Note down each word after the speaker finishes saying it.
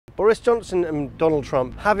Boris Johnson and Donald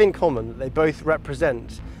Trump have in common that they both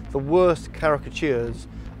represent the worst caricatures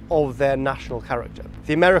of their national character.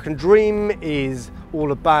 The American dream is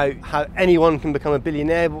all about how anyone can become a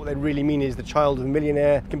billionaire, but what they really mean is the child of a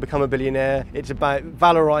millionaire can become a billionaire. It's about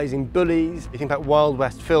valorising bullies. You think about Wild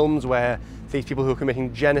West films where these people who are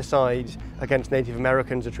committing genocide against Native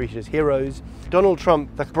Americans are treated as heroes. Donald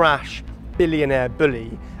Trump, the brash billionaire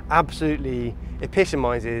bully, absolutely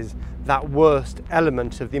epitomises that worst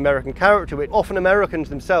element of the American character, which often Americans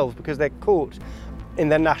themselves, because they're caught in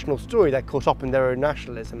their national story, they're caught up in their own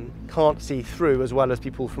nationalism, can't see through as well as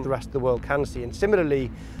people from the rest of the world can see. And similarly,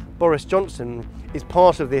 Boris Johnson is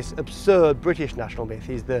part of this absurd British national myth.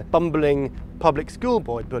 He's the bumbling public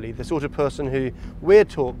schoolboy bully, the sort of person who we're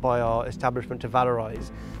taught by our establishment to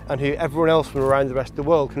valorise and who everyone else from around the rest of the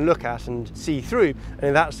world can look at and see through. And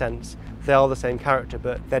in that sense, they are the same character,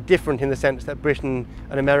 but they're different in the sense that Britain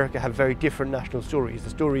and America have very different national stories.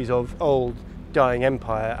 The stories of old, dying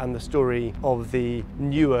empire and the story of the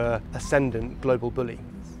newer, ascendant global bully.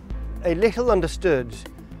 A little understood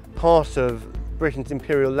part of Britain's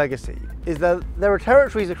imperial legacy is that there are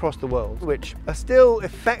territories across the world which are still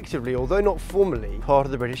effectively, although not formally, part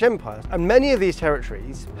of the British Empire. And many of these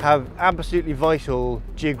territories have absolutely vital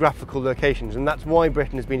geographical locations, and that's why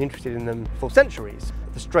Britain has been interested in them for centuries.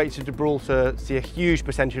 The Straits of Gibraltar see a huge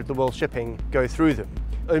percentage of the world's shipping go through them.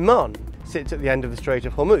 Oman sits at the end of the Strait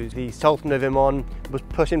of Hormuz. The Sultan of Oman was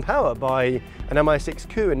put in power by an MI6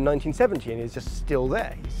 coup in 1970 and is just still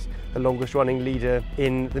there. He's the longest running leader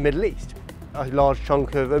in the Middle East. A large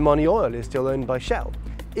chunk of Omani oil is still owned by Shell.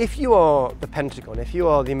 If you are the Pentagon, if you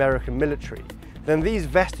are the American military, then these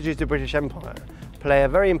vestiges of British Empire play a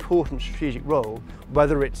very important strategic role,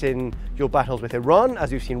 whether it's in your battles with Iran,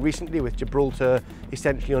 as we've seen recently with Gibraltar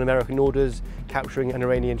essentially on American orders, capturing an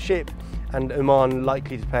Iranian ship, and Oman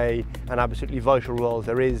likely to play an absolutely vital role if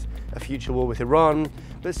there is a future war with Iran.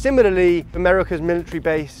 But similarly, America's military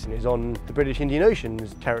base is on the British Indian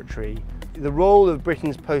Ocean's territory. The role of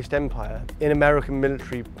Britain's post-empire in American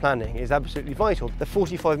military planning is absolutely vital. The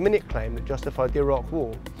 45-minute claim that justified the Iraq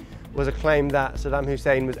War was a claim that Saddam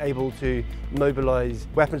Hussein was able to mobilise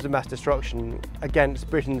weapons of mass destruction against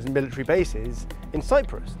Britain's military bases in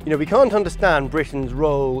Cyprus. You know, we can't understand Britain's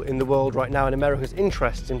role in the world right now and America's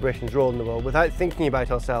interests in Britain's role in the world without thinking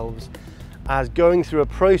about ourselves as going through a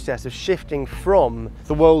process of shifting from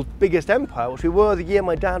the world's biggest empire, which we were the year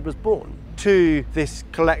my dad was born, to this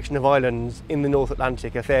collection of islands in the North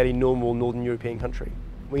Atlantic, a fairly normal Northern European country.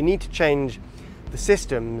 We need to change the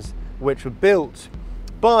systems which were built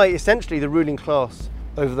by essentially the ruling class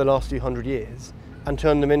over the last few hundred years and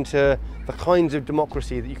turn them into the kinds of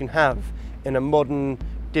democracy that you can have in a modern,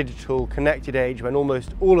 digital, connected age when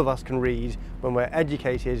almost all of us can read, when we're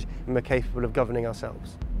educated and we're capable of governing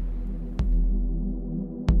ourselves.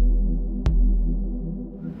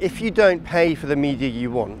 If you don't pay for the media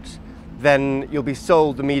you want, then you'll be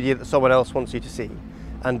sold the media that someone else wants you to see.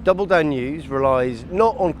 And Double Down News relies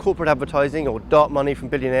not on corporate advertising or dark money from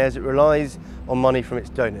billionaires, it relies on money from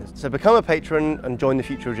its donors. So become a patron and join the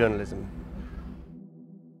future of journalism.